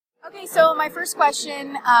Okay, so my first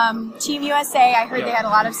question, Team USA, I heard they had a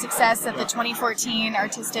lot of success at the 2014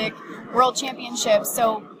 Artistic World Championships.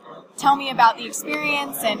 So tell me about the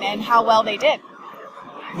experience and how well they did.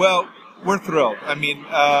 Well, we're thrilled. I mean,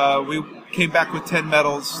 we came back with 10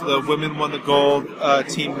 medals. The women won the gold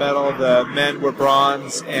team medal. The men were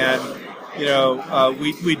bronze. And,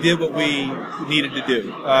 we did what we needed to do.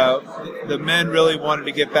 The men really wanted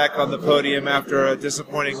to get back on the podium after a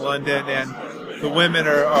disappointing London. And the women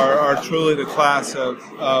are truly the class of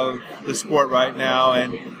the sport right now.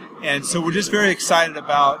 And so we're just very excited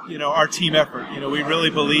about, our team effort. We really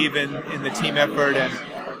believe in the team effort,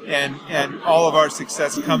 and all of our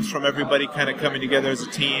success comes from everybody kind of coming together as a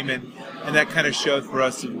team, and that kind of showed for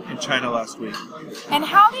us in China last week. And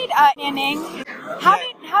how did Nanning,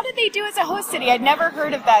 how did they do as a host city? I'd never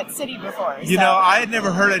heard of that city before. I had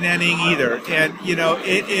never heard of Nanning either, and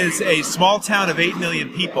it is a small town of 8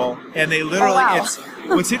 million people, and they literally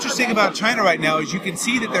what's interesting about China right now is you can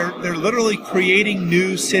see that they're literally creating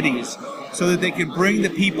new cities so that they can bring the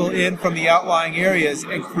people in from the outlying areas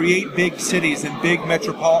and create big cities and big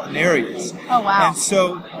metropolitan areas. Oh, wow. And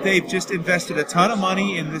so they've just invested a ton of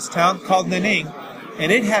money in this town called Nanning,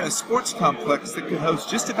 and it had a sports complex that could host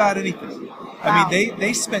just about anything. Wow. I mean,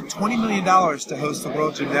 they spent $20 million to host the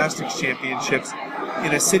World Gymnastics Championships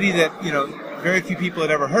in a city that, very few people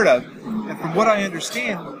had ever heard of. And from what I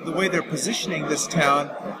understand, the way they're positioning this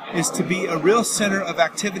town is to be a real center of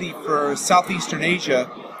activity for Southeastern Asia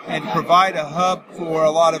and provide a hub for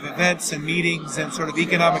a lot of events and meetings and sort of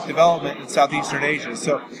economic development in Southeastern Asia.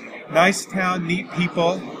 So, nice town, neat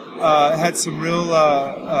people, had some real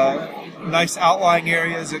nice outlying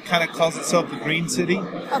areas. It kind of calls itself the Green City.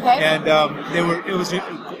 Okay. And it was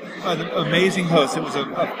an amazing host. It was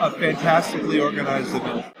a fantastically organized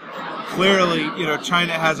event. Clearly,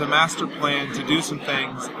 China has a master plan to do some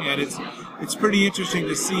things, and it's pretty interesting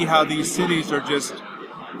to see how these cities are just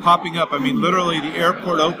popping up. I mean, literally, the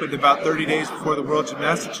airport opened about 30 days before the World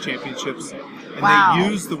Gymnastics Championships, and wow.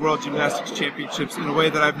 They used the World Gymnastics Championships in a way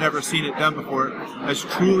that I've never seen it done before, as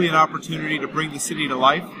truly an opportunity to bring the city to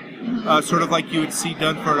life, sort of like you would see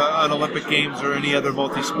done for an Olympic Games or any other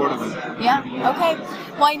multi-sport event. Yeah, okay.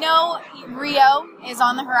 Well, I know Rio is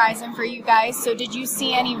on the horizon for you guys, so did you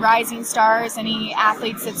see any rising stars, any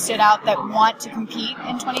athletes that stood out that want to compete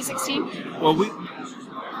in 2016? Well,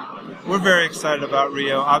 we're very excited about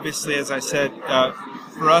Rio. Obviously, as I said,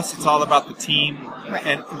 for us, it's all about the team. Right.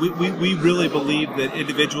 And we really believe that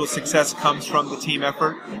individual success comes from the team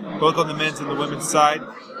effort, both on the men's and the women's side.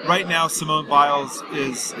 Right now, Simone Biles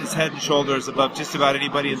is head and shoulders above just about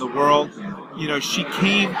anybody in the world. She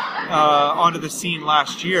came onto the scene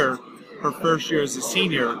last year, her first year as a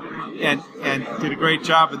senior, and did a great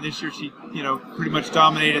job. And this year, she pretty much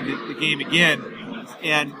dominated the game again.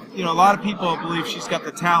 And a lot of people believe she's got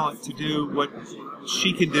the talent to do what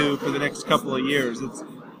she can do for the next couple of years.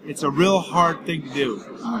 It's a real hard thing to do.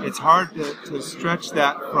 It's hard to stretch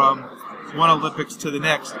that from one Olympics to the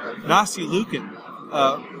next. Nastia Liukin,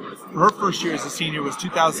 her first year as a senior was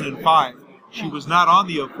 2005. She was not on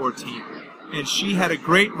the 04 team. And she had a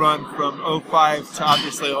great run from 05 to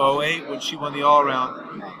obviously 08 when she won the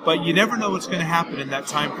all-around. But you never know what's going to happen in that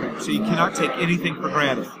time frame, so you cannot take anything for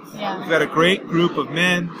granted. Yeah. We've got a great group of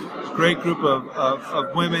men, a great group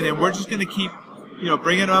of women, and we're just going to keep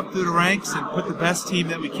bringing them up through the ranks and put the best team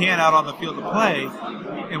that we can out on the field of play.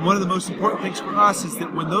 And one of the most important things for us is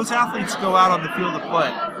that when those athletes go out on the field of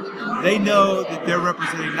play, they know that they're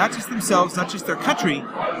representing not just themselves, not just their country,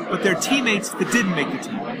 but their teammates that didn't make the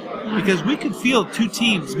team. Because we could field two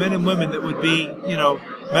teams, men and women, that would be,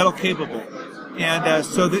 medal capable. And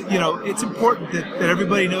so that, it's important that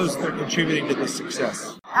everybody knows that they're contributing to this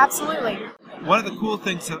success. Absolutely. One of the cool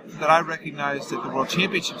things that I recognized at the World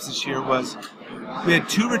Championships this year was we had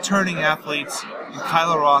two returning athletes,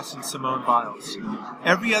 Kyla Ross and Simone Biles.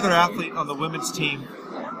 Every other athlete on the women's team,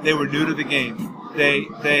 they were new to the game. They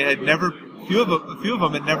had never, a few of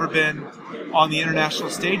them had never been on the international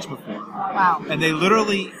stage before. Wow. And they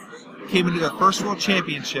literally came into the first World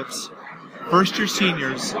Championships, first-year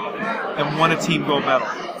seniors, and won a team gold medal.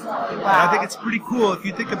 Wow. And I think it's pretty cool if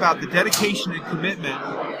you think about the dedication and commitment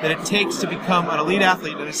that it takes to become an elite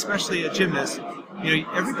athlete, and especially a gymnast.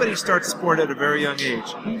 Everybody starts sport at a very young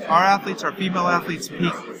age. Our athletes, our female athletes,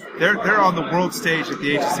 peak. They're on the world stage at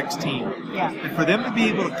the age of 16. Yeah. And for them to be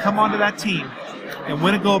able to come onto that team and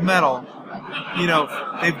win a gold medal,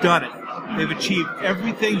 they've done it. They've achieved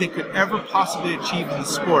everything they could ever possibly achieve in the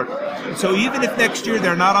sport. And so even if next year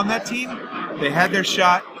they're not on that team, they had their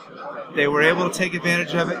shot, they were able to take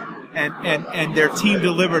advantage of it, and their team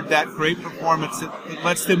delivered that great performance that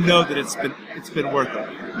lets them know that it's been worth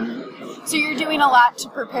it. So you're doing a lot to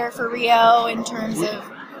prepare for Rio in terms of...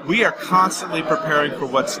 We are constantly preparing for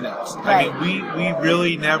what's next. Right. I mean, we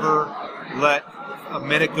really never let a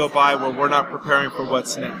minute go by where we're not preparing for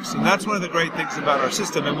what's next. And that's one of the great things about our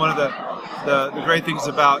system, and one of the great things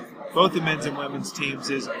about both the men's and women's teams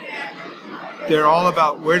is they're all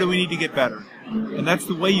about where do we need to get better. And that's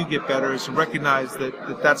the way you get better, is to recognize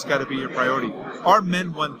that's got to be your priority. Our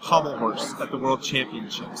men won pommel horse at the World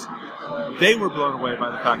Championships. They were blown away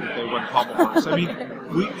by the fact that they won pommel horse. I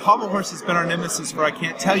mean, pommel horse has been our nemesis for I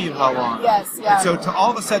can't tell you how long. Yes, yeah. And so to all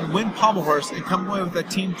of a sudden win pommel horse and come away with that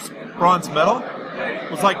team's bronze medal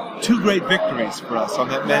was like two great victories for us on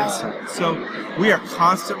that men's side. So we are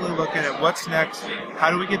constantly looking at what's next,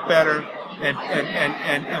 how do we get better,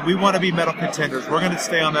 and we want to be medal contenders. We're going to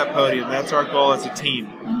stay on that podium. That's our goal as a team.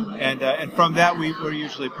 And from that, we're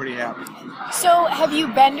usually pretty happy. So have you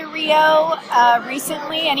been to Rio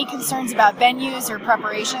recently? Any concerns about venues or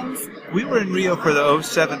preparations? We were in Rio for the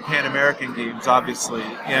 07 Pan American Games, obviously.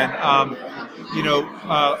 And,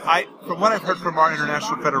 from what I've heard from our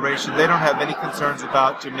international federation, they don't have any concerns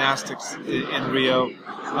about gymnastics in Rio.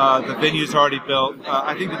 The venue's already built.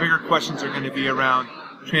 I think the bigger questions are going to be around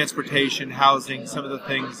transportation, housing, some of the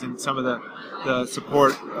things, and some of the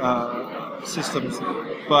support systems.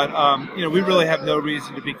 But, we really have no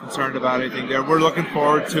reason to be concerned about anything there. We're looking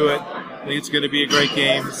forward to it. I think it's going to be a great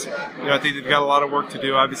games. I think they've got a lot of work to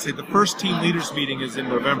do. Obviously, the first team leaders meeting is in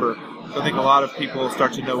November. So I think a lot of people will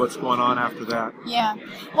start to know what's going on after that. Yeah.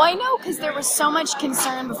 Well, I know because there was so much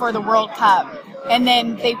concern before the World Cup. And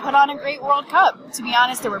then they put on a great World Cup. To be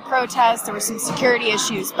honest, there were protests, there were some security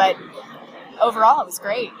issues, but overall, it was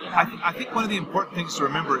great. I think one of the important things to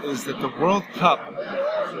remember is that the World Cup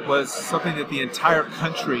was something that the entire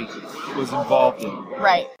country was involved in.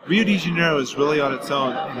 Right. Rio de Janeiro is really on its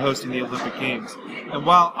own in hosting the Olympic Games. And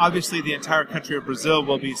while obviously the entire country of Brazil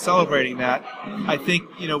will be celebrating that, I think,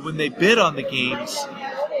 when they bid on the Games,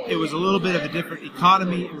 it was a little bit of a different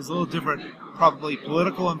economy. It was a little different, probably,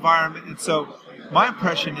 political environment. And so my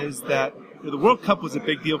impression is that the World Cup was a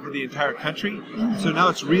big deal for the entire country, so now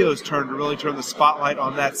it's Rio's turn to really turn the spotlight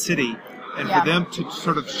on that city, and for them to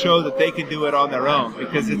sort of show that they can do it on their own,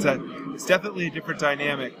 because it's definitely a different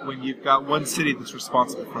dynamic when you've got one city that's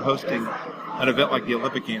responsible for hosting an event like the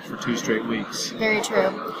Olympic Games for 2 straight weeks. Very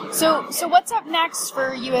true. So what's up next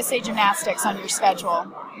for USA Gymnastics on your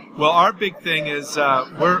schedule? Well, our big thing is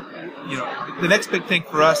the next big thing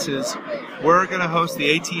for us is we're going to host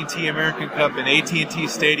the AT&T American Cup in AT&T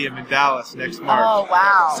Stadium in Dallas next March. Oh,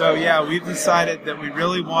 wow. So, we've decided that we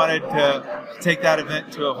really wanted to take that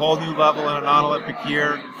event to a whole new level in a non-Olympic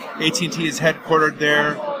year. AT&T is headquartered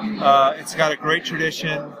there. It's got a great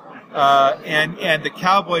tradition. And the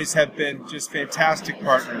Cowboys have been just fantastic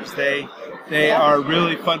partners. They are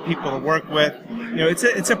really fun people to work with.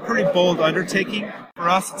 It's a pretty bold undertaking for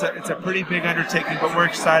us. It's a pretty big undertaking, but we're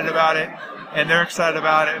excited about it, and they're excited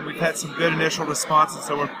about it, and we've had some good initial responses,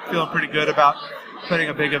 so we're feeling pretty good about putting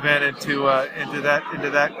a big event into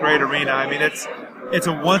that great arena. I mean, it's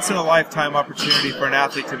a once in a lifetime opportunity for an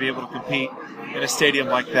athlete to be able to compete in a stadium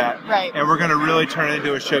like that. Right. And we're going to really turn it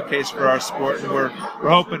into a showcase for our sport, and we're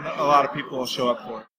hoping a lot of people will show up for it.